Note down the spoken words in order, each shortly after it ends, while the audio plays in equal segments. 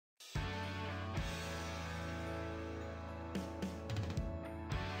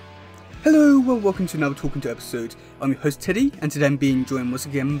Hello, well welcome to another Talking To episode. I'm your host Teddy, and today I'm being joined once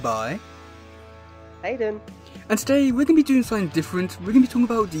again by... Hayden. And today we're going to be doing something different. We're going to be talking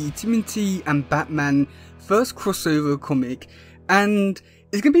about the TMNT and Batman first crossover comic, and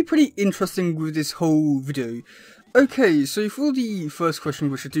it's going to be pretty interesting with this whole video. Okay, so for the first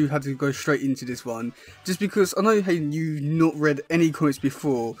question, which I do have to go straight into this one, just because I know Hayden, you've not read any comics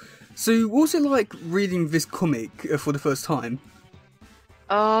before, so what was it like reading this comic for the first time?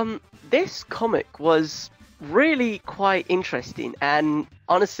 This comic was really quite interesting, and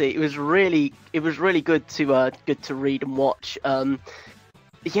honestly, it was really good to read and watch.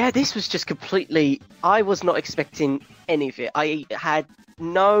 Yeah, this was just completely. I was not expecting any of it. I had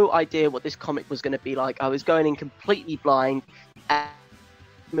no idea what this comic was going to be like. I was going in completely blind, and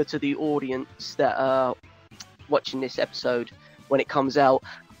to the audience that are watching this episode when it comes out,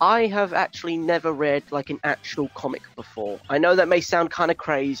 I have actually never read like an actual comic before. I know that may sound kind of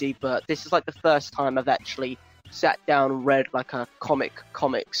crazy, but this is like the first time I've actually sat down and read like a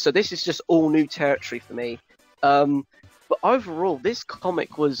comic. So this is just all new territory for me. But overall, this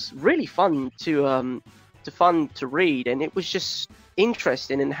comic was really fun to read, and it was just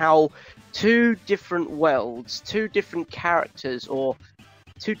interesting in how two different worlds, two different characters, or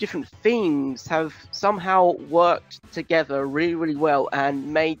two different themes have somehow worked together really well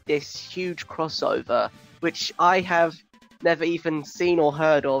and made this huge crossover, which I have never even seen or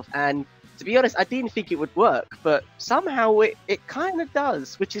heard of. And to be honest, I didn't think it would work, but somehow it kind of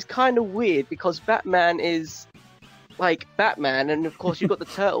does, which is kind of weird because Batman is like Batman, and of course you've got the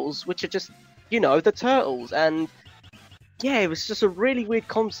Turtles, which are just, the Turtles. And yeah, it was just a really weird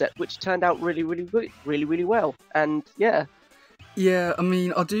concept, which turned out really well. And yeah. Yeah, I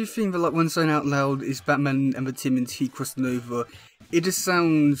mean, I do think that like when saying out loud is Batman and the TMNT crossing over, it just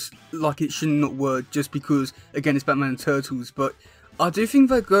sounds like it should not work just because, again, it's Batman and Turtles, but I do think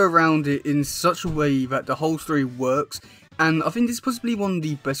they go around it in such a way that the whole story works, and I think this is possibly one of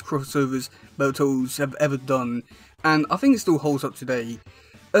the best crossovers that Turtles have ever done, and I think it still holds up today.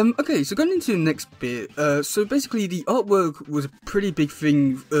 Okay, so going into the next bit, so basically the artwork was a pretty big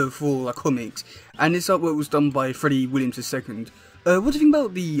thing for like, comics, and this artwork was done by Freddie Williams II. What do you think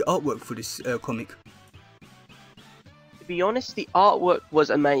about the artwork for this comic? To be honest, the artwork was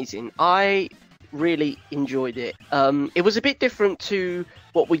amazing. I really enjoyed it. It was a bit different to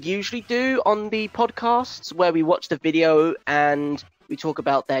what we usually do on the podcasts, where we watch the video and we talk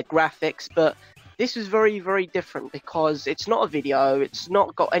about their graphics, but this was very different because it's not a video, it's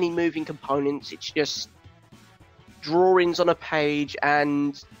not got any moving components, it's just drawings on a page,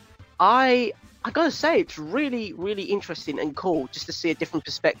 and I gotta say, it's really interesting and cool just to see a different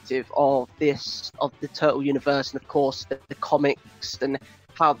perspective of the Turtle universe, and of course the comics and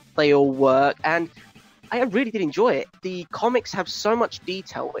how they all work, and I really did enjoy it. The comics have so much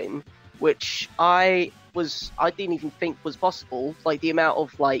detail in, which I didn't even think was possible, like the amount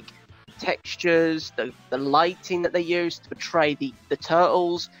of like textures, the lighting that they used to portray the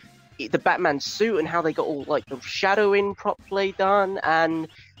Turtles, the Batman suit, and how they got all like the shadowing properly done, and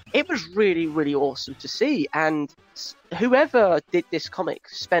it was really awesome to see. And whoever did this comic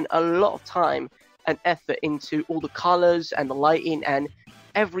spent a lot of time and effort into all the colors and the lighting and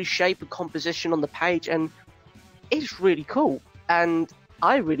every shape and composition on the page, and it's really cool, and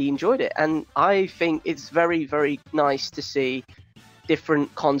I really enjoyed it. And I think it's very nice to see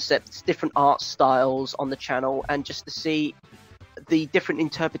different concepts, different art styles on the channel, and just to see the different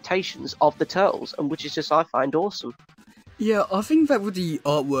interpretations of the Turtles, and which is just, I find, awesome. Yeah, I think that with the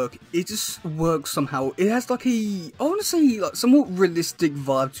artwork, it just works somehow. It has like I want to say like somewhat realistic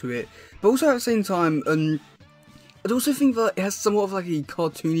vibe to it, but also at the same time, I'd also think that it has somewhat of like a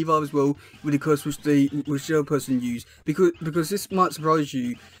cartoony vibe as well with the curse which the other person used, because this might surprise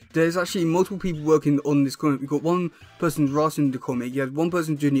you. There's actually multiple people working on this comic. We've got one person writing the comic, you have one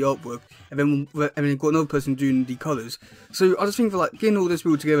person doing the artwork, and then you've got another person doing the colours. So I just think that like getting all those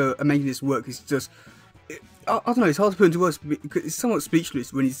people together and making this work is just, I don't know, it's hard to put into words because it's somewhat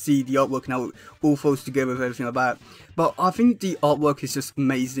speechless when you see the artwork and how it all flows together and everything like that. But I think the artwork is just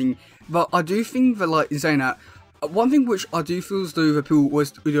amazing. But I do think that, like, in saying that, one thing which I do feel as though that people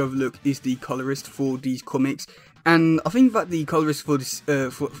always really overlook is the colorist for these comics. And I think that the colorist for this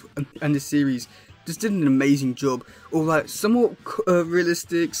and this series just did an amazing job. Or like somewhat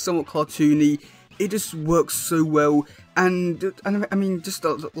realistic, somewhat cartoony. It just works so well, and I mean just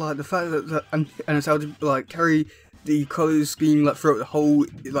like the fact that and it's how to like carry the color scheme like throughout the whole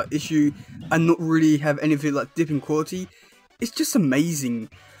like issue, and not really have anything like dip in quality. It's just amazing.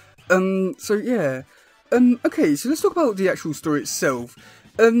 So yeah. Okay, so let's talk about the actual story itself.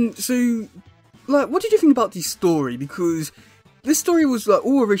 So like, what did you think about the story? Because this story was like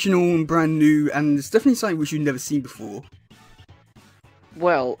all original and brand new, and it's definitely something which you've never seen before.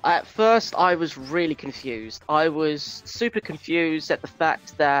 Well, at first I was really confused. I was super confused at the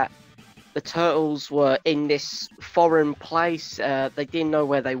fact that the turtles were in this foreign place. They didn't know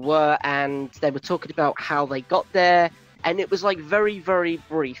where they were, and they were talking about how they got there. And it was like very, very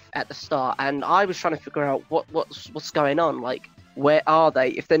brief at the start. And I was trying to figure out what's going on. Like, where are they?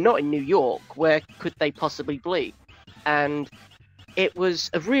 If they're not in New York, where could they possibly be? And it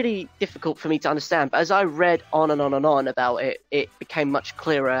was really difficult for me to understand. But as I read on and on and on about it, it became much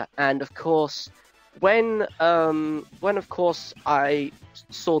clearer. And of course, when of course I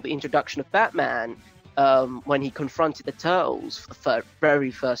saw the introduction of Batman, when he confronted the turtles for the very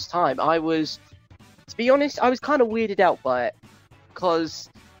first time, to be honest, I was kind of weirded out by it, because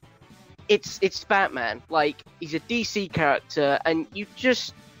it's Batman. Like, he's a DC character, and you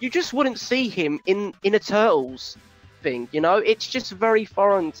just wouldn't see him in a Turtles thing, you know? It's just very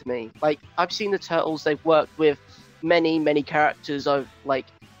foreign to me. Like, I've seen the Turtles, they've worked with many characters over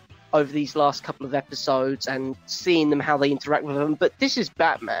these last couple of episodes, and seeing them, how they interact with them, but this is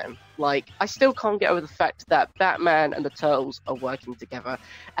Batman. Like, I still can't get over the fact that Batman and the Turtles are working together,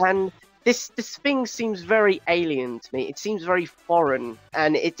 and this thing seems very alien to me. It seems very foreign,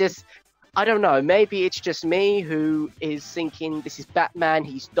 and it just, I don't know, maybe it's just me who is thinking this is Batman,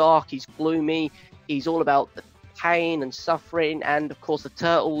 he's dark, he's gloomy, he's all about the pain and suffering, and of course the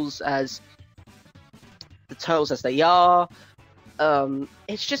turtles as they are,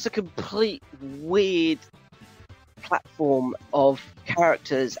 it's just a complete weird platform of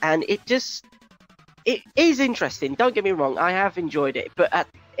characters, and it is interesting, don't get me wrong, I have enjoyed it, but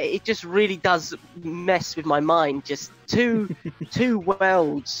it just really does mess with my mind. Just two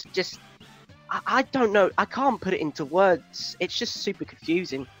worlds. Just I don't know. I can't put it into words. It's just super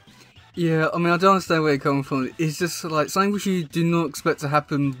confusing. Yeah, I mean, I don't understand where it comes from. It's just like something which you do not expect to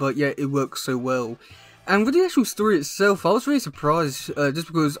happen, but yet it works so well. And with the actual story itself, I was really surprised, just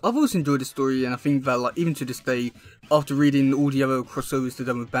because I've always enjoyed the story, and I think that, like, even to this day, after reading all the other crossovers they've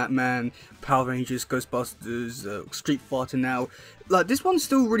done with Batman, Power Rangers, Ghostbusters, Street Fighter now, like, this one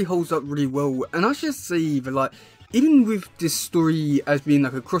still really holds up really well. And I should say that, like, even with this story as being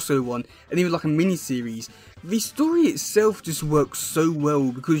like a crossover one, and even like a mini-series, the story itself just works so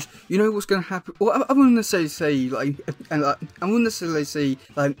well, because you know what's going to happen. Well, I wouldn't necessarily say like, and like, I wouldn't necessarily say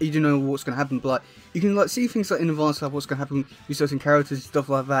like you don't know what's going to happen, but like you can like see things like in advance, like what's going to happen with certain characters and stuff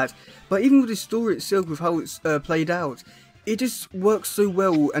like that. But even with the story itself, with how it's played out, it just works so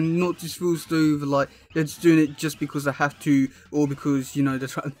well, and not just feels through like they're just doing it just because they have to, or because you know they're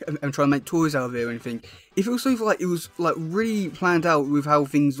trying to make toys out of it or anything. It feels so like it was like really planned out with how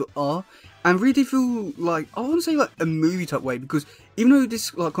things are. And really feel like, I want to say like a movie type way, because even though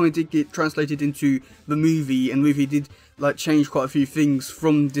this like kind of did get translated into the movie, and the movie did like change quite a few things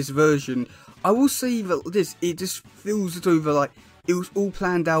from this version, I will say that it just feels as though like it was all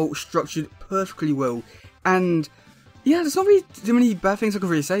planned out, structured perfectly well. And yeah, there's not really too many bad things I can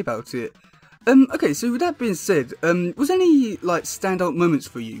really say about it. Okay, so with that being said, was there any like standout moments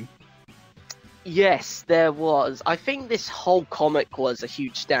for you? Yes, there was. I think this whole comic was a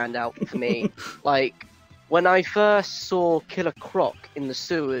huge standout for me. Like, when I first saw Killer Croc in the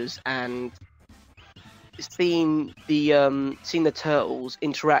sewers and seen the turtles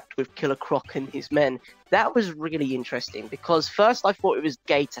interact with Killer Croc and his men, that was really interesting, because first I thought it was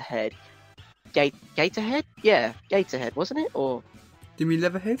Gatorhead. Gatorhead? Yeah, Gatorhead, wasn't it? Or do you mean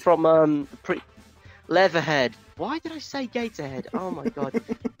Leatherhead? From Leatherhead. Why did I say Gatorhead? Oh my god.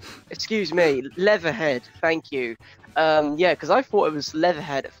 Excuse me, Leatherhead. Thank you. Yeah, because I thought it was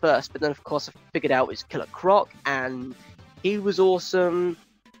Leatherhead at first, but then of course I figured out it was Killer Croc, and he was awesome.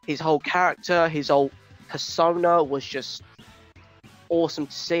 His whole character, his whole persona was just awesome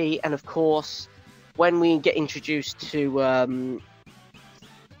to see. And of course, when we get introduced to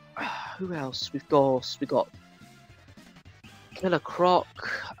who else? We've got Killer Croc.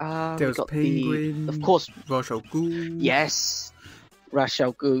 There's Penguin. Of course, Ra's al Ghul. Yes, Ra's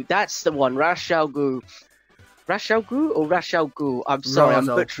al Ghul. That's the one. Ra's al Ghul. Ra's al Ghul or Ra's al Ghul? I'm sorry, I'm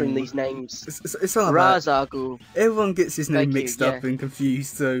butchering these names. It's not Ra's al Ghul. Everyone gets his name mixed up and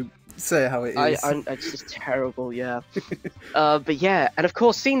confused, so say how it is. It's just terrible, yeah. But yeah, and of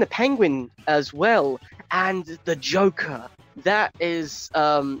course, seeing the Penguin as well, and the Joker. That was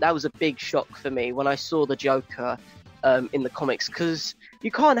a big shock for me when I saw the Joker in the comics, because you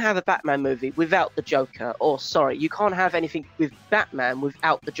can't have a Batman movie without the Joker, or sorry, you can't have anything with Batman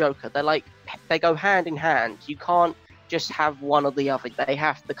without the Joker. They go hand in hand. You can't just have one or the other. They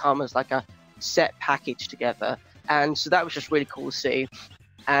have to come as like a set package together, and so that was just really cool to see.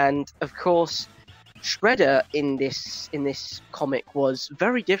 And of course, Shredder in this comic was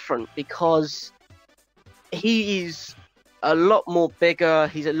very different because he is a lot more bigger,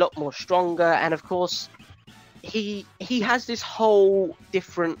 he's a lot more stronger, and of course he has this whole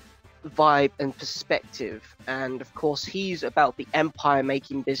different vibe and perspective. And of course he's about the empire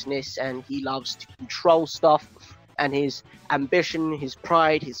making business, and he loves to control stuff, and his ambition, his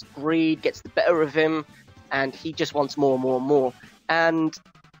pride, his greed gets the better of him, and he just wants more and more and more. And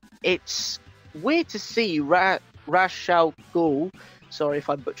it's weird to see Ra's al Ghul, sorry if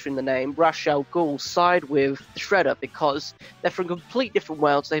I'm butchering the name, Ra's al Ghul side with the Shredder, because they're from complete different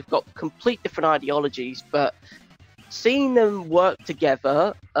worlds, they've got complete different ideologies, but seeing them work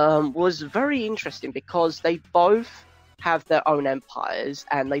together was very interesting because they both have their own empires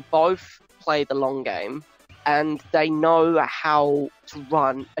and they both play the long game, and they know how to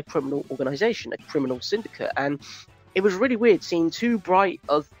run a criminal organization, a criminal syndicate. And it was really weird seeing two bright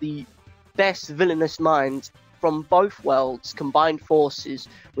of the best villainous minds from both worlds combine forces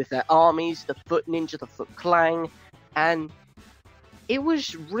with their armies, the Foot Ninja, the Foot Clan, and it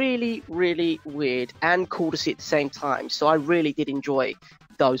was really, really weird and cool to see at the same time. So I really did enjoy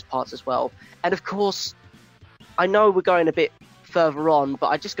those parts as well. And of course, I know we're going a bit further on, but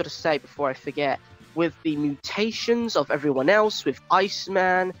I just got to say before I forget, with the mutations of everyone else, with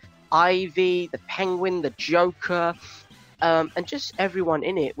Iceman, Ivy, the Penguin, the Joker, and just everyone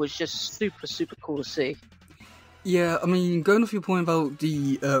in it was just super, super cool to see. Yeah, I mean, going off your point about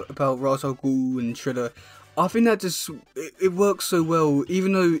the about Ra's al Ghul and Shredder, I think that just it works so well,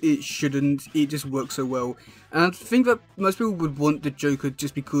 even though it shouldn't. It just works so well, and I think that most people would want the Joker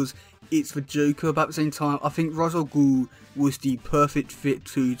just because it's the Joker. But at the same time, I think Ra's al Ghul was the perfect fit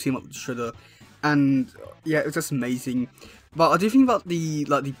to team up with Shredder, and yeah, it was just amazing. But I do think that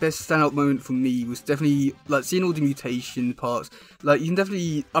the best standout moment for me was definitely seeing all the mutation parts. You can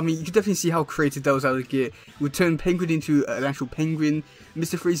definitely see how creative that was able to get. Would turn Penguin into an actual penguin,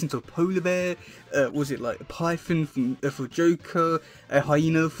 Mr. Freeze into a polar bear. Was it a python for Joker, a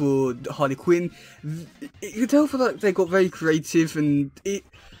hyena for Harley Quinn? You could tell they got very creative, and it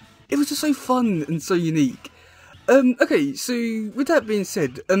was just so fun and so unique. Okay, so with that being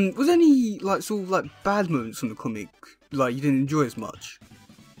said, was there any bad moments from the comic you didn't enjoy as much?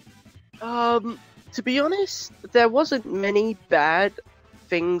 To be honest, there wasn't many bad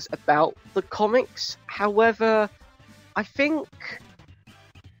things about the comics. However, I think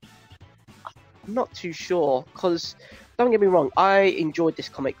I'm not too sure, because don't get me wrong, I enjoyed this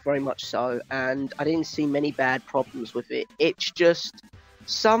comic very much so, and I didn't see many bad problems with it. It's just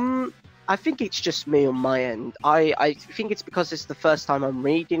I think it's just me on my end. I think it's because it's the first time I'm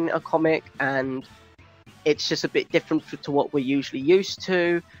reading a comic, and it's just a bit different to what we're usually used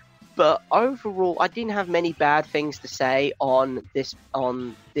to. But overall, I didn't have many bad things to say on this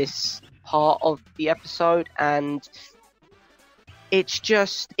part of the episode, and it's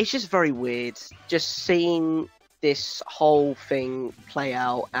just very weird just seeing this whole thing play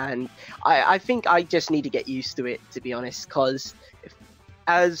out, and I think I just need to get used to it, to be honest, because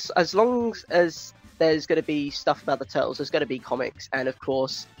as long as there's going to be stuff about the Turtles, there's going to be comics, and of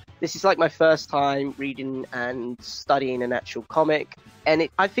course this is my first time reading and studying an actual comic, and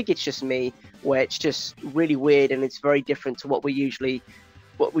I think it's just me, where it's just really weird and it's very different to what we usually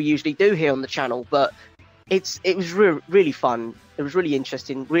do here on the channel. But it was really fun. It was really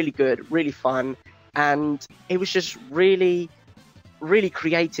interesting, really good, really fun, and it was just really, really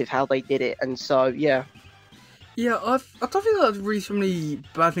creative how they did it. And so yeah. Yeah, I don't think there's really so many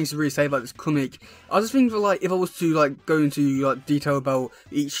bad things to really say about this comic. I just think that if I was to go into detail about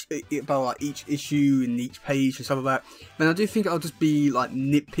each issue and each page and stuff like that, then I do think I'll just be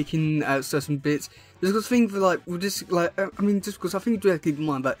nitpicking at certain bits. Just because I think that with this just because I think you do have to keep in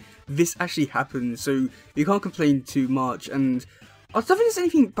mind that this actually happened, so you can't complain too much. And I don't think there's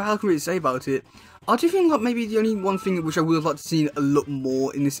anything bad I can really say about it. I do think maybe the only one thing which I would have liked to see a lot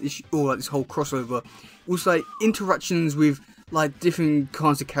more in this issue, or this whole crossover, was interactions with different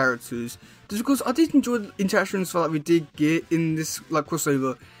kinds of characters. Just because I did enjoy the interactions we did get in this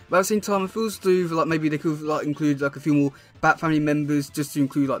crossover, but at the same time it feels though maybe they could have included a few more Bat family members, just to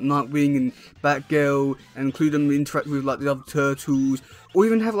include Nightwing and Batgirl, and include them interact with the other Turtles, or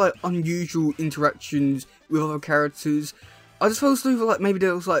even have unusual interactions with other characters. I just felt maybe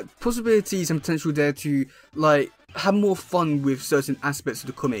there was possibilities and potential there to have more fun with certain aspects of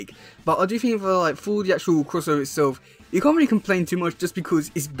the comic. But I do think that for the actual crossover itself, you can't really complain too much just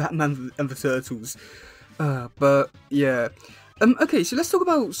because it's Batman and the Turtles. But yeah. Okay, so let's talk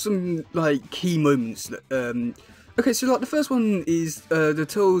about some key moments. Okay, so the first one is the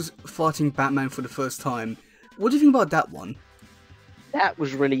Turtles fighting Batman for the first time. What do you think about that one? that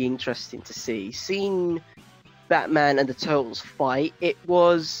was really interesting to see. Seeing Batman and the Turtles fight, it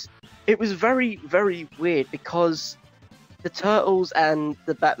was very, very weird because the Turtles and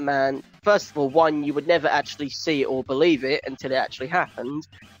the Batman, first of all, one, you would never actually see it or believe it until it actually happened.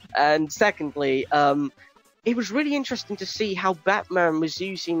 And secondly, it was really interesting to see how Batman was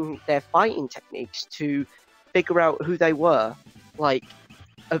using their fighting techniques to figure out who they were, like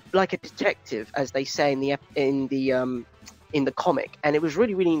a detective, as they say in the comic. And it was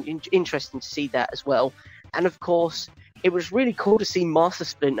really, really interesting to see that as well. And of course, it was really cool to see Master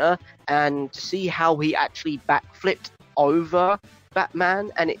Splinter and to see how he actually backflipped over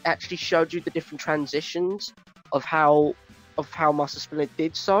Batman, and it actually showed you the different transitions of how Master Splinter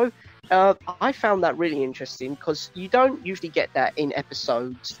did so. I found that really interesting because you don't usually get that in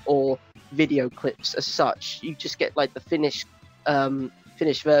episodes or video clips as such. You just get like the finished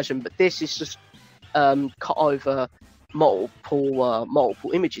version, but this is just cut over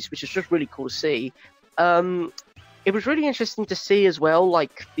multiple images, which is just really cool to see. It was really interesting to see as well,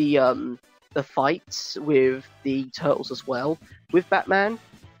 like the fights with the Turtles as well with Batman,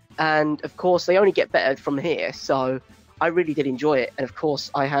 and of course they only get better from here. So I really did enjoy it, and of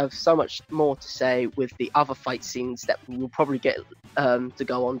course I have so much more to say with the other fight scenes that we will probably get to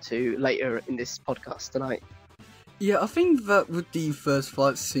go on to later in this podcast tonight. Yeah, I think that with the first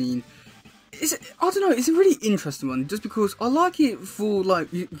fight scene, I don't know, it's a really interesting one, just because I like it for,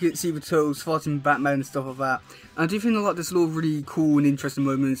 like, you get to see the Turtles fighting Batman and stuff like that, and I do think I like this lot of really cool and interesting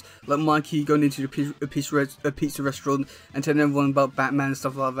moments, like Mikey going into a pizza restaurant and telling everyone about Batman and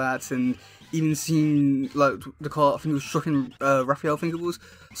stuff like that, and even seeing, like, the car, I think it was shocking Raphael, I think it was.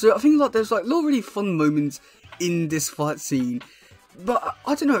 So I think, like, there's, like, a lot of really fun moments in this fight scene. But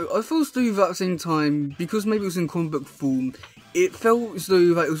I don't know, I feel as though that at the same time, because maybe it was in comic book form, it felt as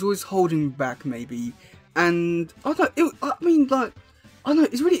though that it was always holding back, maybe. And I don't know, I don't know,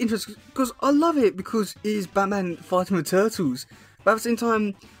 it's really interesting because I love it because it is Batman fighting the Turtles. But at the same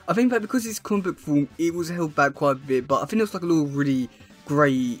time, I think that because it's comic book form, it was held back quite a bit. But I think there's like a little really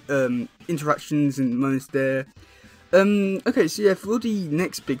great interactions and moments there. Okay, so yeah, for the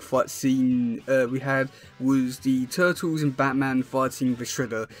next big fight scene we had was the Turtles and Batman fighting the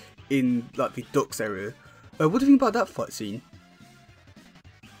Shredder in, like, the docks area. What do you think about that fight scene?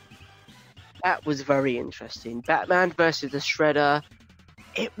 That was very interesting. Batman versus the Shredder.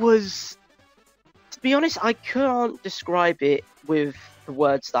 It was, to be honest, I can't describe it with the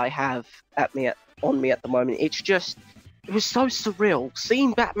words that I have on me at the moment. It's just, it was so surreal.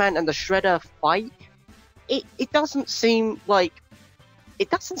 Seeing Batman and the Shredder fight, it doesn't seem right.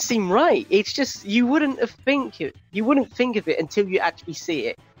 It's just, you wouldn't think of it until you actually see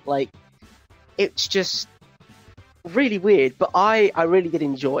it. Like, it's just really weird, but I really did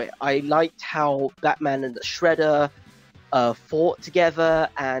enjoy it. I liked how Batman and the Shredder fought together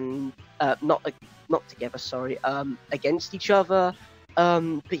and not together, sorry, against each other.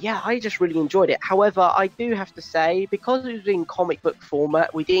 But yeah, I just really enjoyed it. However, I do have to say, because it was in comic book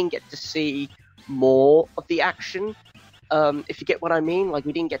format, we didn't get to see more of the action. If you get what I mean, like,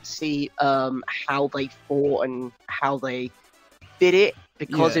 we didn't get to see how they fought and how they did it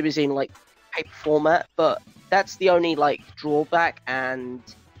because it was in, like, paper format. But that's the only, like, drawback and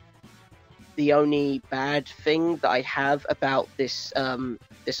the only bad thing that I have about this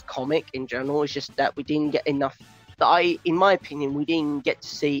this comic in general is just that we didn't get enough. In my opinion, we didn't get to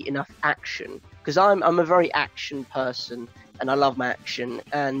see enough action, because I'm a very action person and I love my action,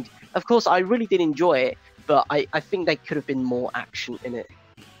 and of course I really did enjoy it, but I think there could have been more action in it.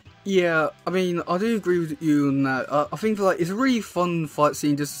 Yeah, I mean, I do agree with you on that. I think, like, it's a really fun fight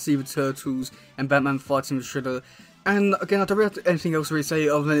scene just to see the Turtles and Batman fighting with Shredder. And again, I don't really have anything else to really say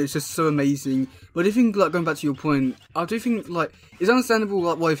other than it's just so amazing. But I think, like, going back to your point, I do think, like, it's understandable,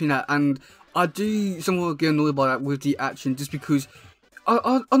 like, why you think that, and I do somewhat get annoyed by that with the action, just because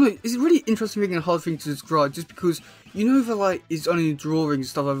I don't know, it's a really interesting thing and a hard thing to describe, just because you know that, like, it's only drawings and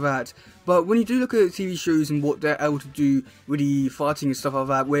stuff like that, but when you do look at TV shows and what they're able to do with the fighting and stuff like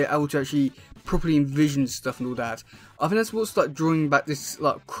that, we're able to actually properly envision stuff and all that. I think that's what's, like, drawing back this,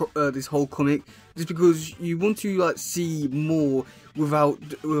 like, this whole comic, just because you want to, like, see more without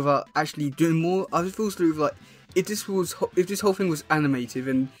actually doing more. I just feel like if this whole thing was animated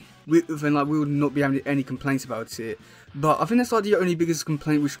and then like we would not be having any complaints about it. But I think that's like the only biggest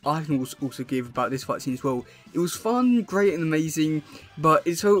complaint which I can also give about this fight scene as well. It was fun, great and amazing, but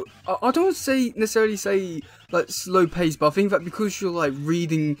it's so, I don't want to necessarily say like slow pace, but I think that because you're like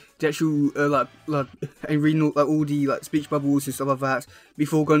reading the actual and reading all the like speech bubbles and stuff like that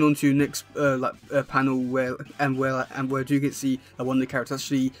before going on to the next panel where I do get to see one of the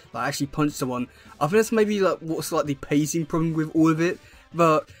characters actually punch someone. I think that's maybe like what's like the pacing problem with all of it,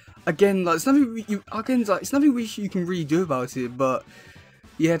 but. Again, like it's nothing which you can really do about it, but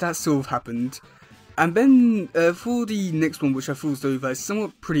yeah, that sort of happened. And then for the next one, which I thought was over,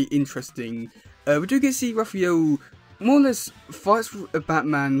 somewhat pretty interesting. We do get to see Raphael more or less fights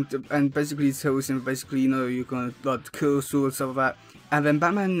Batman and basically tells him basically, you know, you're gonna like kill us all and stuff like that. And then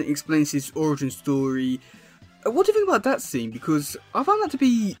Batman explains his origin story. What do you think about that scene? Because I found that to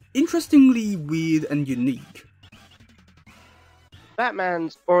be interestingly weird and unique.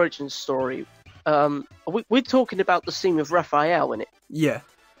 Batman's origin story. We're talking about the scene with Raphael in it. Yeah.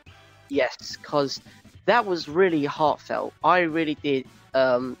 Yes, because that was really heartfelt. I really did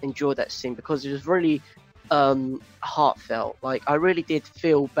enjoy that scene because it was really heartfelt. Like I really did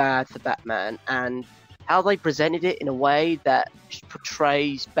feel bad for Batman and how they presented it in a way that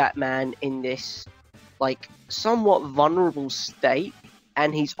portrays Batman in this like somewhat vulnerable state,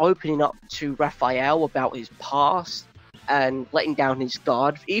 and he's opening up to Raphael about his past and letting down his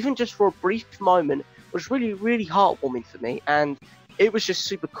guard, even just for a brief moment, was really, really heartwarming for me. And it was just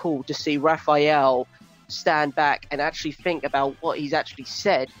super cool to see Raphael stand back and actually think about what he's actually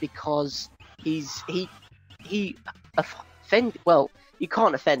said, because he offended. Well, you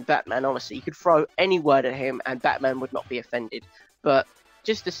can't offend Batman, honestly. You could throw any word at him and Batman would not be offended. But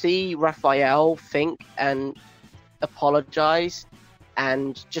just to see Raphael think and apologize,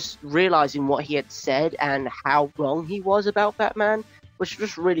 and just realizing what he had said and how wrong he was about Batman was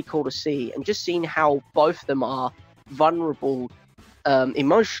just really cool to see. And just seeing how both of them are vulnerable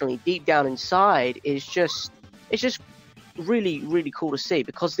emotionally deep down inside is just really, really cool to see,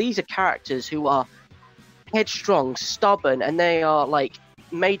 because these are characters who are headstrong, stubborn, and they are like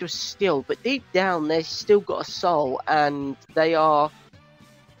made of steel, but deep down they've still got a soul, and they're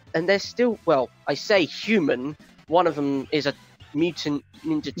still, well, I say human. One of them is a mutant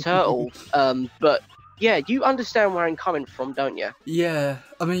Ninja Turtle, but yeah, you understand where I'm coming from, don't you? Yeah,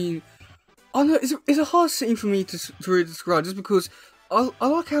 I mean, I know it's a hard scene for me to really describe, just because I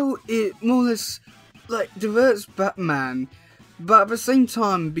like how it more or less like diverts Batman, but at the same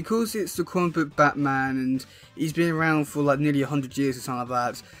time, because it's the comic book Batman and he's been around for like nearly 100 years or something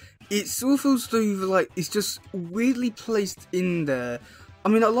like that, it sort of feels like it's just weirdly placed in there. I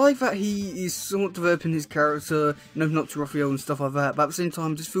mean, I like that he is somewhat developing his character, opening up to Raphael and stuff like that, but at the same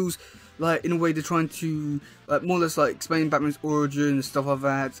time, it just feels like, in a way, they're trying to, like, more or less, like, explain Batman's origin and stuff like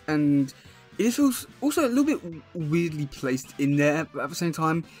that, and it just feels also a little bit weirdly placed in there at the same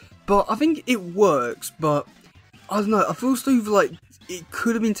time, but I think it works, but, I don't know, I feel still like it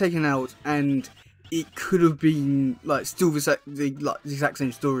could have been taken out, and it could have been, like, still the exact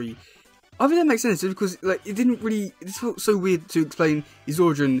same story. I think that makes sense, because like it just felt so weird to explain his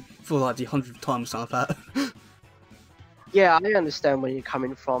origin for like the 100th time or something like that. Yeah, I understand where you're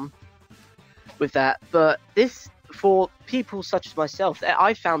coming from with that, but this, for people such as myself,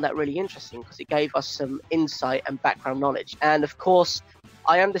 I found that really interesting because it gave us some insight and background knowledge. And of course,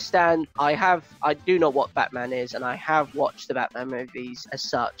 I understand, I do know what Batman is, and I have watched the Batman movies as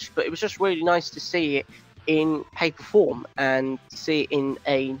such, but it was just really nice to see it in paper form and see it in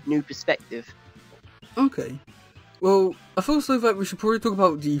a new perspective. Okay. Well, I feel so that we should probably talk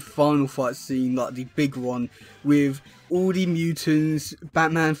about the final fight scene, like the big one, with all the mutants,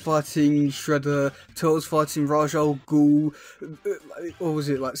 Batman fighting Shredder, Turtles fighting Ra's al Ghul, what was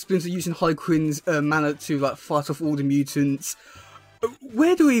it, like Splinter using Harley Quinn's mana to like fight off all the mutants.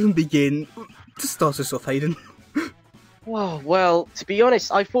 Where do we even begin? To start us off, Hayden. Oh, well, to be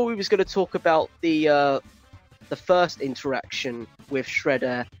honest, I thought we was going to talk about the first interaction with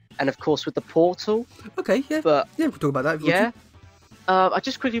Shredder, and of course with the portal. Okay, yeah. But yeah, we'll talk about that. Yeah. I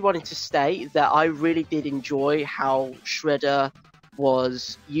just quickly wanted to state that I really did enjoy how Shredder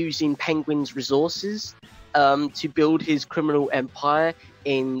was using Penguin's resources to build his criminal empire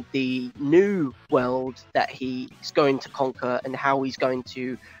in the new world that he's going to conquer, and how he's going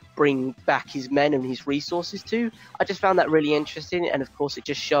to bring back his men and his resources to. I just found that really interesting, and of course it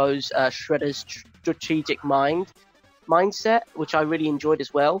just shows Shredder's strategic mindset, which I really enjoyed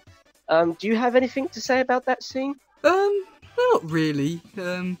as well. Do you have anything to say about that scene? Not really.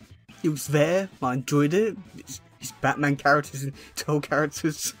 It was there, I enjoyed it. It's Batman characters and Turtle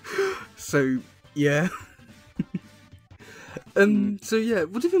characters, so yeah. So yeah,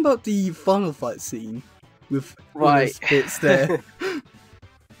 what do you think about the final fight scene with all Right. those bits there?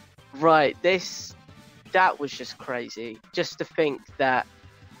 Right, that was just crazy. Just to think that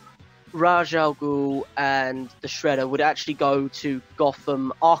Raj Al Ghul and the Shredder would actually go to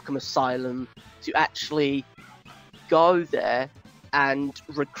Gotham Arkham Asylum to actually go there and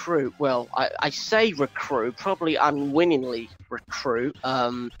recruit. Well, I say recruit, probably unwittingly recruit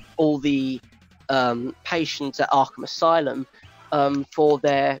all the patients at Arkham Asylum for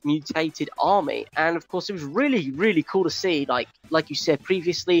their mutated army. And of course, it was really, really cool to see. Like you said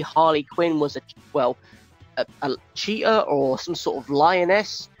previously, Harley Quinn was a cheetah or some sort of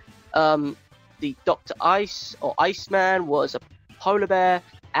lioness. The Dr. Ice or Iceman was a polar bear,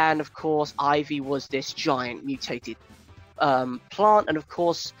 and of course Ivy was this giant mutated plant, and of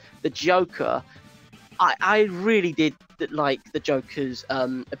course the Joker. I really did like the Joker's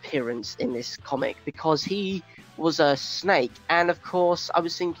appearance in this comic because he was a snake, and of course I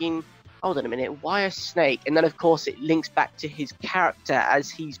was thinking, hold on a minute, why a snake? And then of course it links back to his character as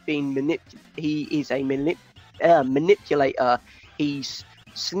he's been he is a manipulator. He's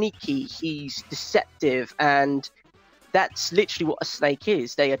sneaky, he's deceptive, and that's literally what a snake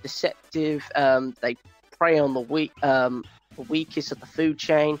is. They are deceptive. They prey on the weakest of the food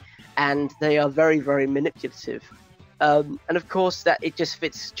chain, and they are very, very manipulative. And of course, that it just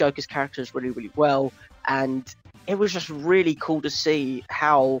fits Joker's characters really, really well. And it was just really cool to see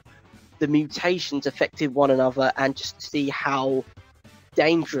how the mutations affected one another, and just to see how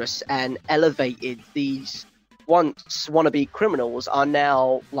dangerous and elevated these once wannabe criminals are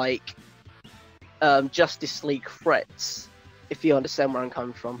now, like Justice League threats, if you understand where I'm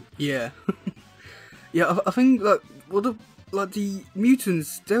coming from. Yeah. Yeah, I think the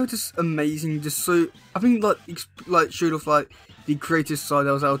mutants, they were just amazing. Just so I think showed off like the creative side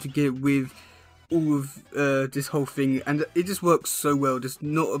I was able to get with all of this whole thing, and it just works so well. There's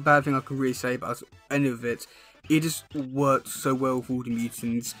not a bad thing I can really say about any of it. It just worked so well with all the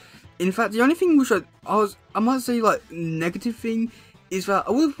mutants. In fact, the only thing which I might say like negative thing is that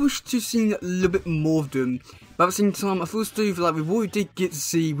I would have wished to see a little bit more of them, but at the same time I feel still like with what we did get to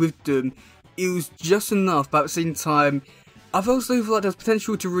see with them, it was just enough. But at the same time, I felt still like there's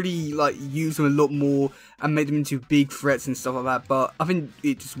potential to really like use them a lot more and make them into big threats and stuff like that. But I think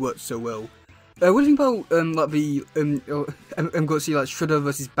it just worked so well. What do you think about I'm going to see like Shredder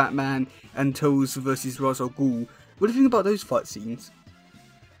versus Batman and Toes versus Ra's al Ghul? What do you think about those fight scenes?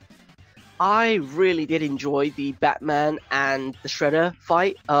 I really did enjoy the Batman and the Shredder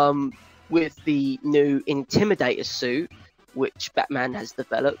fight with the new Intimidator suit, which Batman has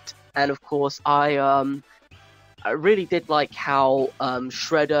developed. And of course, I really did like how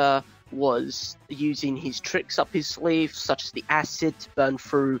Shredder was using his tricks up his sleeve, such as the acid to burn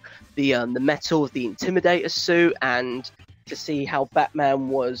through the metal of the Intimidator suit, and to see how Batman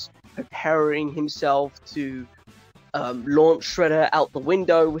was preparing himself to launch Shredder out the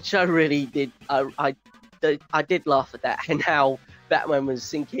window, which I really did. I did laugh at that, and how Batman was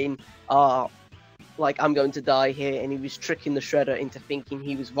thinking, like, I'm going to die here, and he was tricking the Shredder into thinking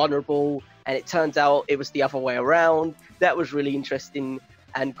he was vulnerable, and it turns out it was the other way around. That was really interesting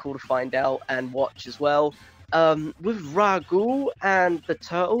and cool to find out and watch as well. With Ra's al Ghul and the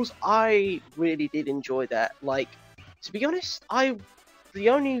Turtles, I really did enjoy that. Like, to be honest, the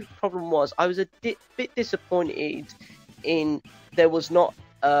only problem was I was a bit disappointed in there was not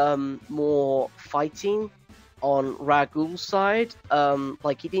more fighting on Ra's al Ghul's side.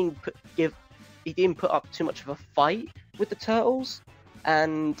 Like, he didn't put up too much of a fight with the Turtles,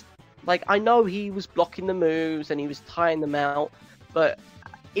 and like, I know he was blocking the moves and he was tying them out, but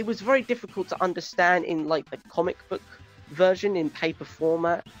it was very difficult to understand in like the comic book version in paper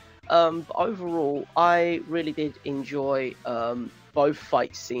format. But overall, I really did enjoy both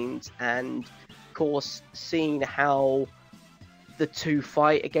fight scenes, and of course seeing how the two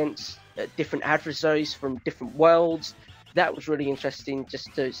fight against different adversaries from different worlds. That was really interesting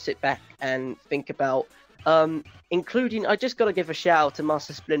just to sit back and think about. Including, I just got to give a shout out to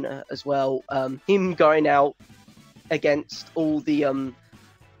Master Splinter as well. Him going out against all the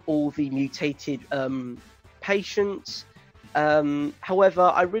mutated patients. However,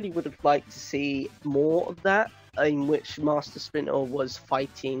 I really would have liked to see more of that, in which Master Splinter was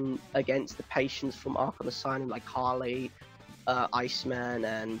fighting against the patients from Arkham Asylum, like Harley, Iceman,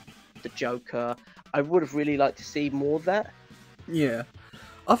 and the Joker. I would have really liked to see more of that. Yeah,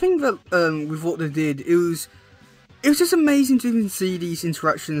 I think that with what they did, it was just amazing to even see these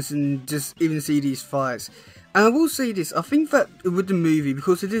interactions and just even see these fights. And I will say this, I think that with the movie,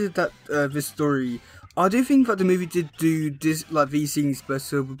 because they did that this story I do think that the movie did do this, like these scenes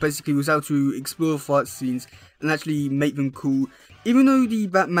better. But basically, it was able to explore fight scenes and actually make them cool. Even though the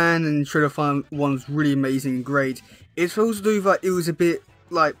Batman and Shredder fight one was really amazing and great, it feels as though that it was a bit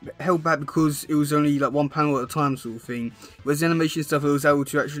like held back because it was only like one panel at a time sort of thing. Whereas the animation stuff, it was able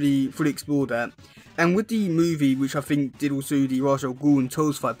to actually fully explore that. And with the movie, which I think did also the Ra's al Ghul and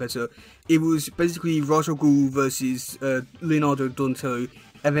Turtles fight better, it was basically Ra's al Ghul versus Leonardo Donatello,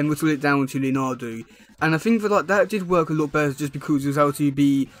 and then whittled it down to Leonardo. And I think that like that did work a lot better just because it was able to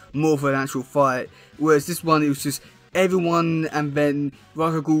be more of an actual fight. Whereas this one, it was just everyone, and then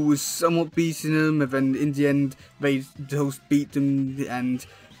Ra's al Ghul was somewhat beating them, and then in the end they just beat them. And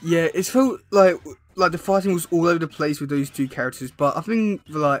yeah, it felt like the fighting was all over the place with those two characters. But I think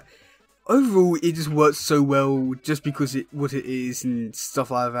like overall, it just works so well just because what it is and stuff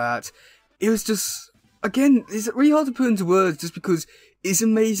like that. It was just, again, it's really hard to put into words just because it's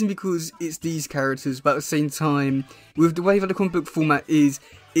amazing because it's these characters, but at the same time, with the way that the comic book format is,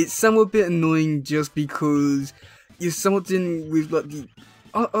 it's somewhat a bit annoying just because you're somewhat dealing with like the...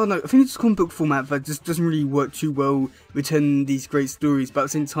 Oh no, I think it's a comic book format that just doesn't really work too well with telling these great stories, but at the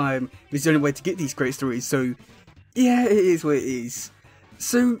same time, it's the only way to get these great stories, so yeah, it is what it is.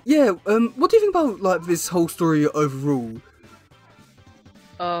 So yeah, what do you think about like this whole story overall?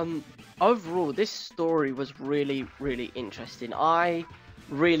 Overall, this story was really, really interesting. I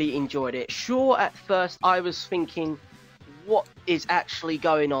really enjoyed it. Sure, at first I was thinking, what is actually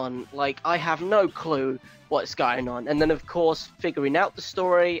going on? Like, I have no clue what's going on. And then, of course, figuring out the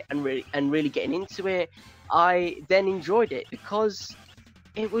story and really getting into it, I then enjoyed it because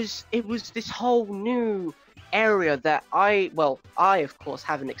it was this whole new area that I of course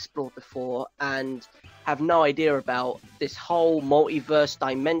haven't explored before and have no idea about this whole multiverse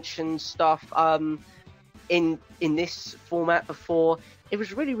dimension stuff in this format before. It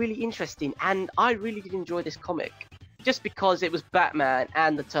was really, really interesting, and I really did enjoy this comic just because it was Batman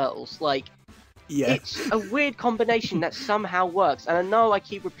and the Turtles. Like, yeah, it's a weird combination that somehow works, and I know I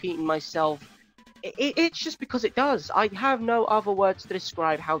keep repeating myself. It's just because it does. I have no other words to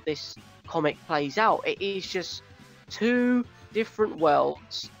describe how this comic plays out. It is just two different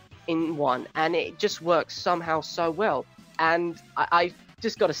worlds in one, and it just works somehow so well. And I've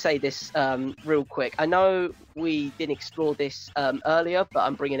just got to say this real quick. I know we didn't explore this earlier, but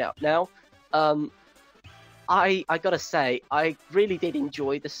I'm bringing it up now. I gotta say, I really did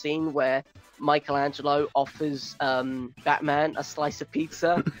enjoy the scene where Michelangelo offers Batman a slice of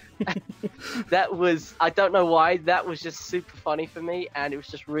pizza. That was, I don't know why, that was just super funny for me, and it was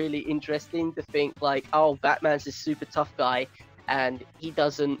just really interesting to think like, oh, Batman's this super tough guy, and he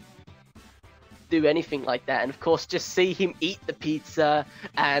doesn't do anything like that. And of course, just see him eat the pizza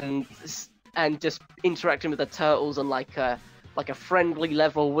and just interacting with the Turtles on like a friendly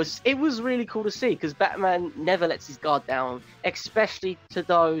level was really cool to see, because Batman never lets his guard down, especially to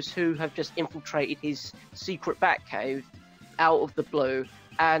those who have just infiltrated his secret Batcave out of the blue.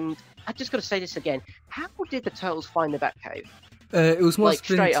 And I just got to say this again: how did the Turtles find the Batcave? It was more like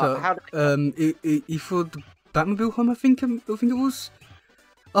straight up. How did he thought the Batmobile home. I think it was.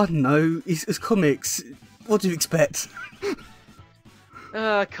 I don't know. It's comics. What do you expect?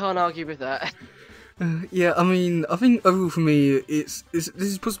 I can't argue with that. Yeah, I mean, I think overall for me, this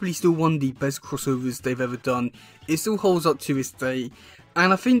is possibly still one of the best crossovers they've ever done. It still holds up to this day,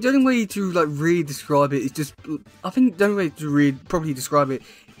 and I think the only way to like really describe it is just, I think the only way to really properly describe it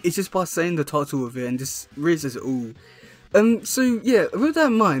is just by saying the title of it, and just really says it all. So yeah, with that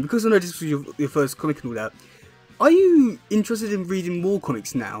in mind, because I know this was your first comic and all that, are you interested in reading more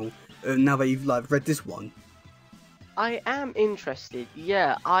comics now? Now that you've like read this one? I am interested,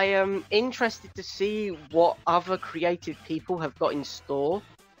 yeah. I am interested to see what other creative people have got in store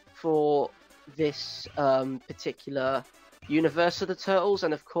for this particular universe of the Turtles,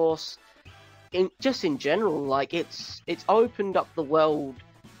 and of course, in general, like it's opened up the world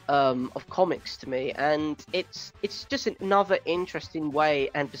of comics to me, and it's just another interesting way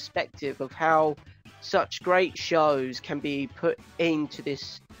and perspective of how such great shows can be put into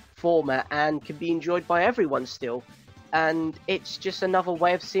this format and can be enjoyed by everyone still. And it's just another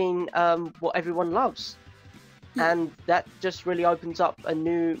way of seeing what everyone loves, and that just really opens up a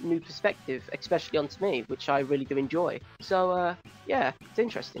new perspective, especially onto me, which I really do enjoy. So yeah, it's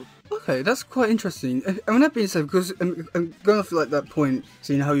interesting. Okay, that's quite interesting. And with that being said, because I'm going off like that point,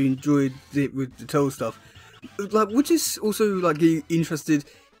 seeing how you enjoyed it with the Turtle stuff, like would you also like get interested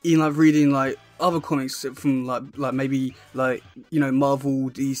in like reading like other comics from like maybe like, you know,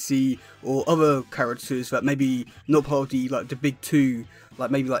 Marvel, DC, or other characters that maybe not part of the big two, like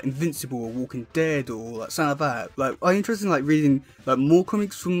maybe like Invincible or Walking Dead or like something like that? Like, are you interested in like reading like more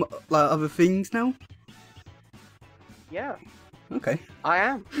comics from like other things now? Yeah, Okay. I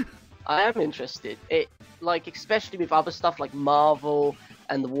am. I am interested. It like especially with other stuff like Marvel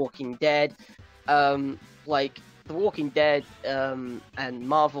and The Walking Dead. Like The Walking Dead and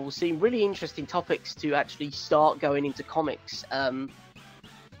Marvel seem really interesting topics to actually start going into comics. And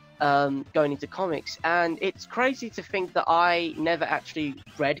it's crazy to think that I never actually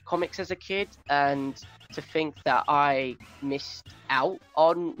read comics as a kid, and to think that I missed out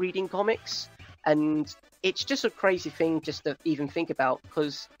on reading comics. And it's just a crazy thing just to even think about,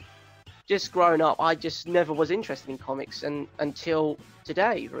 because just growing up, I just never was interested in comics and until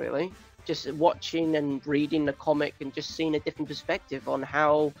today, really. Just watching and reading the comic and just seeing a different perspective on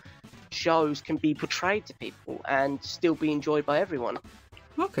how shows can be portrayed to people and still be enjoyed by everyone.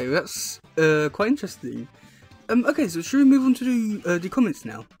 Okay, that's quite interesting. Okay, so should we move on to the comments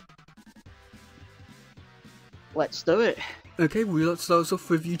now? Let's do it. Okay, would you like to start us off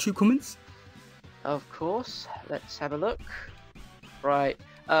with YouTube comments? Of course. Let's have a look. Right.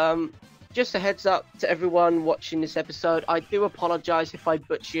 Just a heads up to everyone watching this episode. I do apologise if I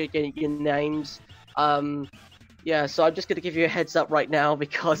butcher your names. Yeah, so I'm just going to give you a heads up right now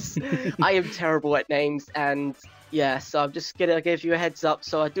because I am terrible at names, and yeah, so I'm just going to give you a heads up,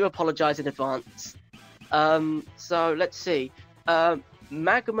 so I do apologise in advance. So let's see.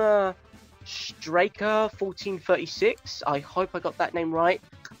 Magma Straker 1436, I hope I got that name right.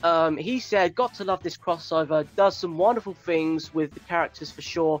 He said, got to love this crossover, does some wonderful things with the characters for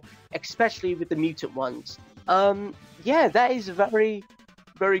sure, especially with the mutant ones. Yeah, that is very,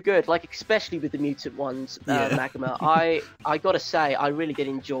 very good, like especially with the mutant ones, Magma. I gotta say, I really did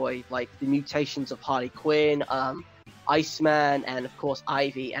enjoy like the mutations of Harley Quinn, Iceman, and of course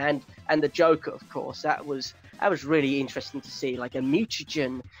Ivy, and the Joker, of course. That was really interesting to see. Like a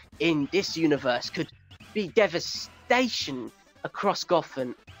mutagen in this universe could be devastation across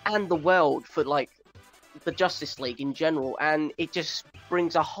Gotham and the world for like the Justice League in general, and it just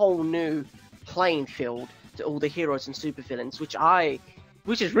brings a whole new playing field to all the heroes and supervillains, which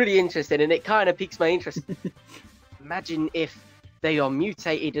is really interesting, and it kind of piques my interest. Imagine if they are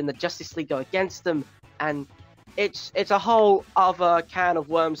mutated and the Justice League go against them, and it's a whole other can of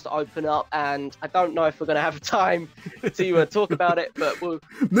worms to open up, and I don't know if we're going to have time to talk about it, but we'll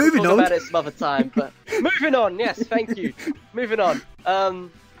talk about it some other time. But moving on, yes, thank you. Moving on.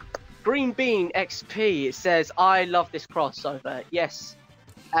 Green Bean XP says, I love this crossover. Yes,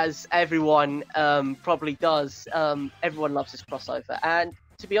 as everyone probably does. Everyone loves this crossover, and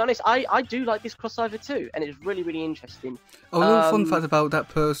to be honest, I do like this crossover too, and it's really, really interesting. Oh, a little fun fact about that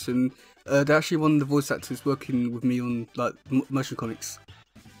person. They're actually one of the voice actors working with me on like motion comics.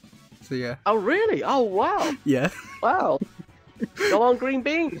 So yeah. Oh really? Oh wow. Yeah. Wow. Go on, Green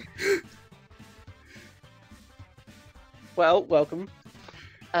Bean. Well, welcome.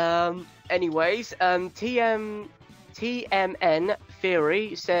 Anyways, TMN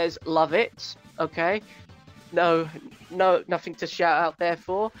Theory says love it. Okay. No, nothing to shout out there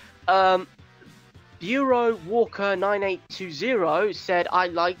for. Bureau Walker 9820 said, I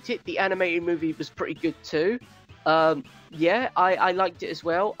liked it. The animated movie was pretty good too. Yeah, I liked it as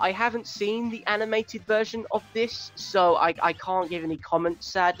well. I haven't seen the animated version of this, so I can't give any comments,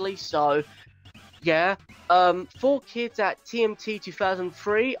 sadly. So, yeah. For kids at TMT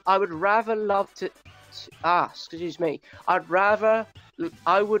 2003, I would rather love to... excuse me. I would rather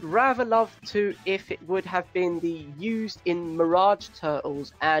love to if it would have been used in Mirage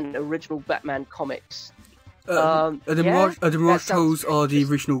Turtles and original Batman comics. The Mirage Turtles are the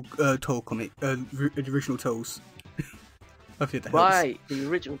original Turtle comic, the original Turtles. I feel that helps. Right, the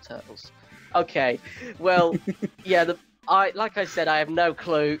original Turtles. Okay, well, yeah. Like I said, I have no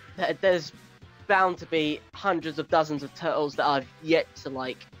clue. There's bound to be hundreds of dozens of turtles that I've yet to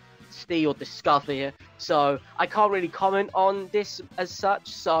like see or discover here, so I can't really comment on this as such,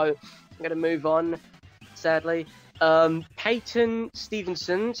 so I'm gonna move on, sadly. Peyton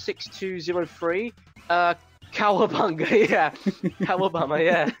Stevenson 6203, Cowabunga, yeah. Cowabunga,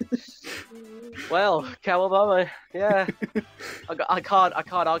 yeah. Well, Cowabunga, yeah. I can't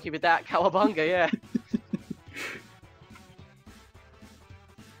argue with that. Cowabunga, yeah.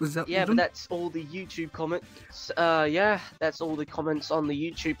 Was that but that's all the YouTube comments. Yeah, that's all the comments on the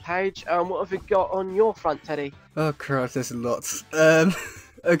YouTube page. What have we got on your front, Teddy? Oh Christ, there's a lot.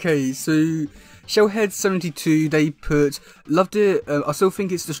 Okay, so Shellhead72, they put, loved it. I still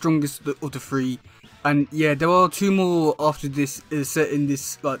think it's the strongest of the three. And yeah, there are two more after this set in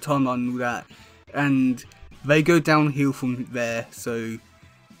this like timeline and all that, and they go downhill from there. So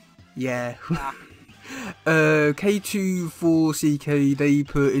yeah. K24CK, they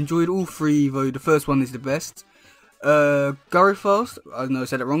put, enjoyed all three, though the first one is the best. Gary Fast, I know I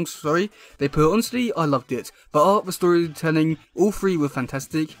said it wrong, sorry. They put, honestly, I loved it. But art, the storytelling, all three were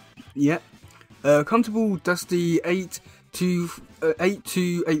fantastic. Yeah. Comfortable Dusty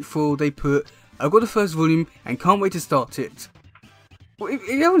 8284, they put, I got the first volume and can't wait to start it. Well, if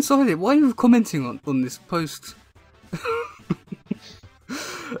you haven't started it, why are you commenting on this post?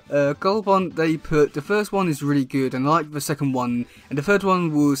 Goldbond, they put, the first one is really good and I like the second one, and the third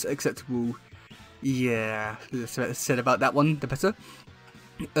one was acceptable. Yeah, less said about that one, the better.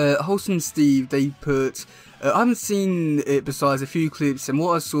 Wholesome Steve, they put, I haven't seen it besides a few clips, and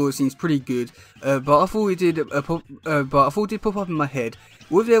what I saw seems pretty good. But I thought it did pop up in my head.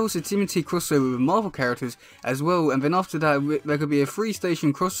 What if there was a TMNT crossover with Marvel characters as well, and then after that there could be a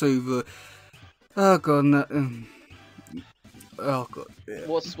 3-station crossover? Oh god, no. Oh god. Yeah.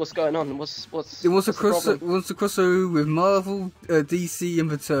 What's going on? What's it was a crossover with Marvel, DC,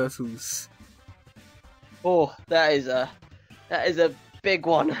 and the Turtles. Oh, that is a big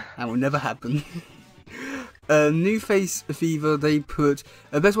one. That will never happen. New Face Fever, they put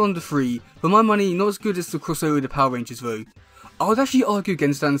best one of the three. For my money, not as good as the crossover with the Power Rangers though. I would actually argue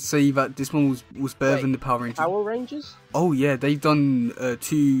against that and say that this one was better than the Power Rangers. Power Rangers? Oh yeah, they've done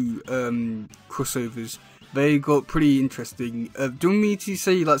 2 crossovers. They got pretty interesting. Do you want me to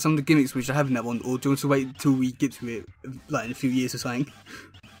say like some of the gimmicks which I have in that one, or do you want to wait until we get to it, like in a few years or something?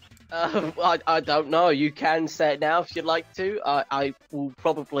 I don't know. You can say it now if you'd like to. I will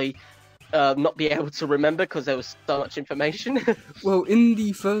probably not be able to remember because there was so much information. Well, in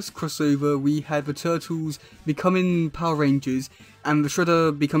the first crossover, we had the Turtles becoming Power Rangers and the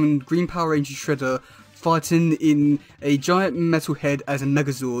Shredder becoming Green Power Ranger Shredder, fighting in a giant metal head as a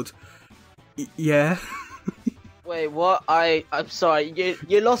Megazord. Yeah. Wait, what? I'm sorry.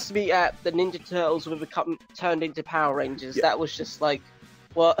 You lost me at the Ninja Turtles were turned into Power Rangers. Yeah. That was just like.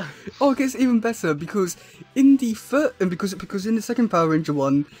 What? Oh, it gets even better because in the because in the second Power Ranger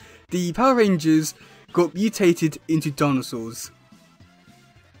one, the Power Rangers got mutated into dinosaurs.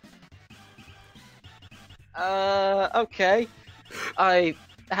 Okay. I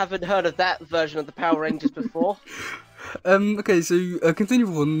haven't heard of that version of the Power Rangers before. Okay, so continue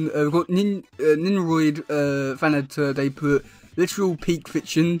on. We've got Ninroid fan editor. They put literal peak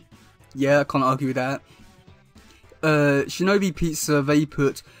fiction. Yeah, I can't argue with that. Shinobi Pizza, they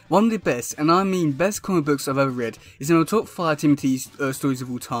put one of the best, and I mean best comic books I've ever read. It's in the top 5 TMNT stories of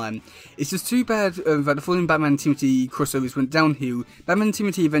all time. It's just too bad that the following Batman TMNT crossovers went downhill. Batman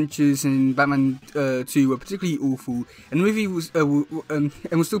TMNT Adventures and Batman 2 were particularly awful, and the movie was and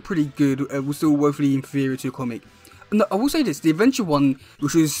was still pretty good, was still woefully inferior to the comic. No, I will say this: the Adventure one,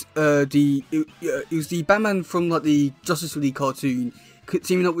 which was it was the Batman from like the Justice League cartoon,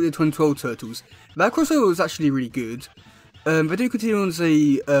 teaming up with the 2012 Turtles. That crossover was actually really good. They do continue on to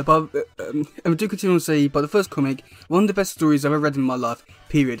say, by the first comic, one of the best stories I've ever read in my life.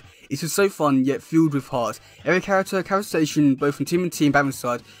 Period. It's just so fun yet filled with heart. Every characterization, both from TMNT and Batman's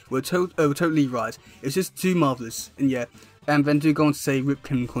side, were totally right. It's just too marvelous. And yeah, and then do go on to say, rip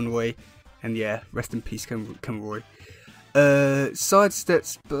Ken Conroy, and yeah, rest in peace, Conroy. Side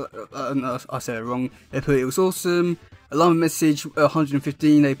steps, but no, I said it wrong. They put it was awesome. Alarm message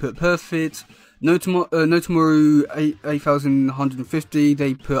 115. They put perfect. No tomorrow 8150.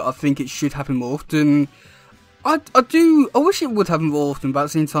 They put I think it should happen more often. I wish it would happen more often, but at the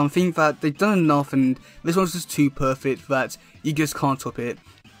same time I think that they've done enough and this one's just too perfect that you just can't top it.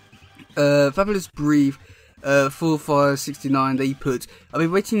 Fabulous Brief 4569. They put I've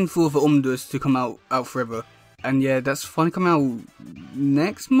been waiting for the Omnibus to come out forever. And yeah, that's finally coming out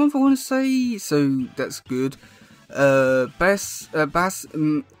next month, I want to say, so that's good. Bass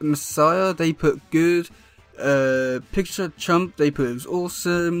Messiah, they put good. Picture Chump, they put it was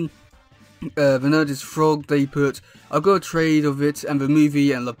awesome. The Nerdist Frog, they put I got a trade of it and the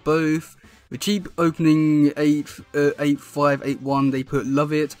movie and love both. The cheap opening 8581, they put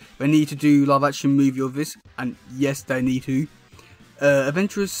love it. They need to do live action movie of this, and yes, they need to.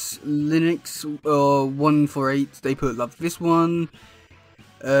 Adventurous Linux 148, they put love this one.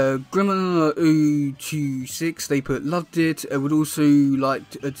 Grimmer 026, they put loved it. Would also like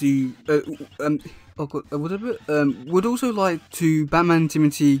to do would also like to Batman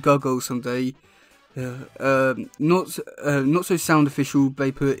TMNT Gargoyle someday. Not so sound official.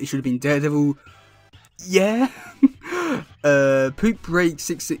 They put it should have been Daredevil. Yeah. Poop Break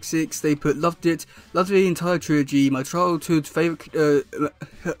 666. They put loved it. Loved the entire trilogy. My childhood favorite.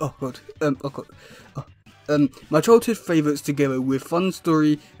 My childhood favourites together with fun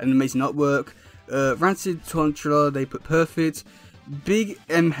story and amazing artwork. Rancid Tarantula, they put perfect. Big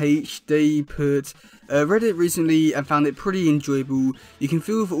MH, they put, read it recently and found it pretty enjoyable. You can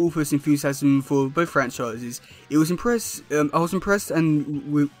feel the author's enthusiasm for both franchises. I was impressed and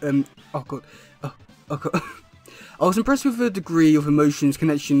with, oh god. I was impressed with the degree of emotions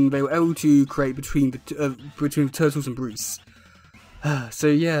connection they were able to create between the Turtles and Bruce. So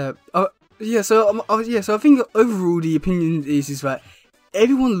yeah, so I think overall the opinion is that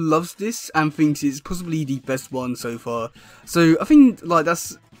everyone loves this and thinks it's possibly the best one so far. So I think like I'd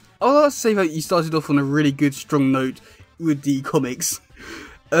like to say that you started off on a really good strong note with the comics.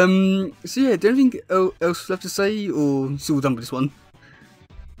 So yeah, do you have anything else left to say, or still done with this one? To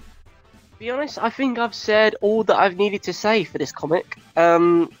be honest, I think I've said all that I've needed to say for this comic.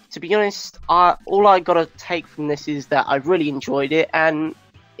 To be honest, all I gotta take from this is that I really enjoyed it, and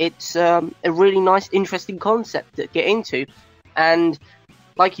it's a really nice, interesting concept to get into. And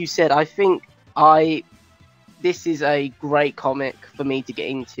like you said, I think this is a great comic for me to get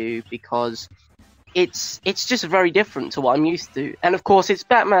into because it's just very different to what I'm used to. And of course, it's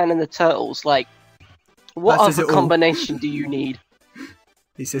Batman and the Turtles. Like, what other combination do you need?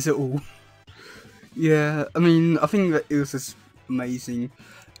 He says it all. Yeah, I mean, I think that it was just amazing.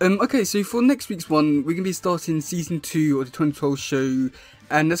 Okay, so for next week's one, we're going to be starting Season 2 of the 2012 show,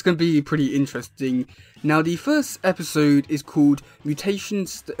 and that's going to be pretty interesting. Now, the first episode is called Mutation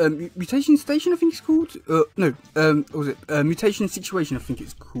Station, I think it's called? What was it? Mutation Situation, I think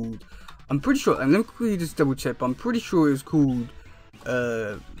it's called. I'm pretty sure, and let me quickly just double check, but I'm pretty sure it was called,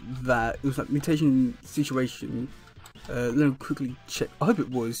 that. It was like Mutation Situation. Let me quickly check. I hope it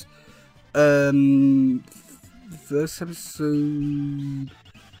was. First episode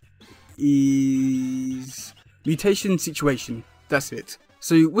is Mutation Situation. That's it.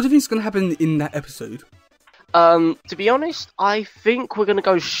 So, what do you think is going to happen in that episode? To be honest, I think we're going to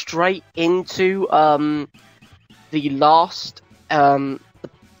go straight into the last.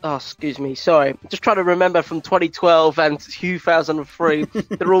 Excuse me. Sorry, just trying to remember from 2012 and 2003.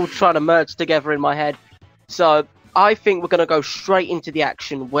 They're all trying to merge together in my head. So I think we're going to go straight into the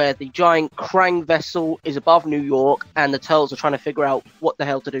action where the giant Krang vessel is above New York and the Turtles are trying to figure out what the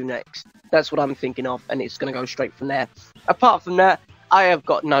hell to do next. That's what I'm thinking of, and it's going to go straight from there. Apart from that, I have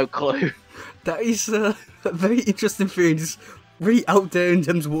got no clue. That is a very interesting theory, just really out there in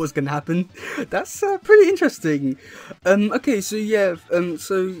terms of what's going to happen. That's pretty interesting. Okay, so yeah,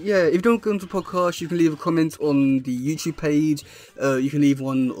 if you don't go into the podcast, you can leave a comment on the YouTube page, you can leave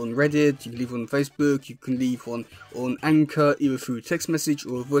one on Reddit, you can leave one on Facebook, you can leave one on Anchor, either through text message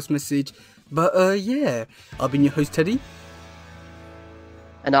or a voice message. But yeah, I've been your host Teddy.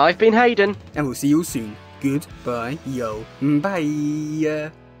 And I've been Hayden. And we'll see you all soon. Goodbye, yo.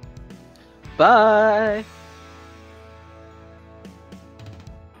 Bye. Bye.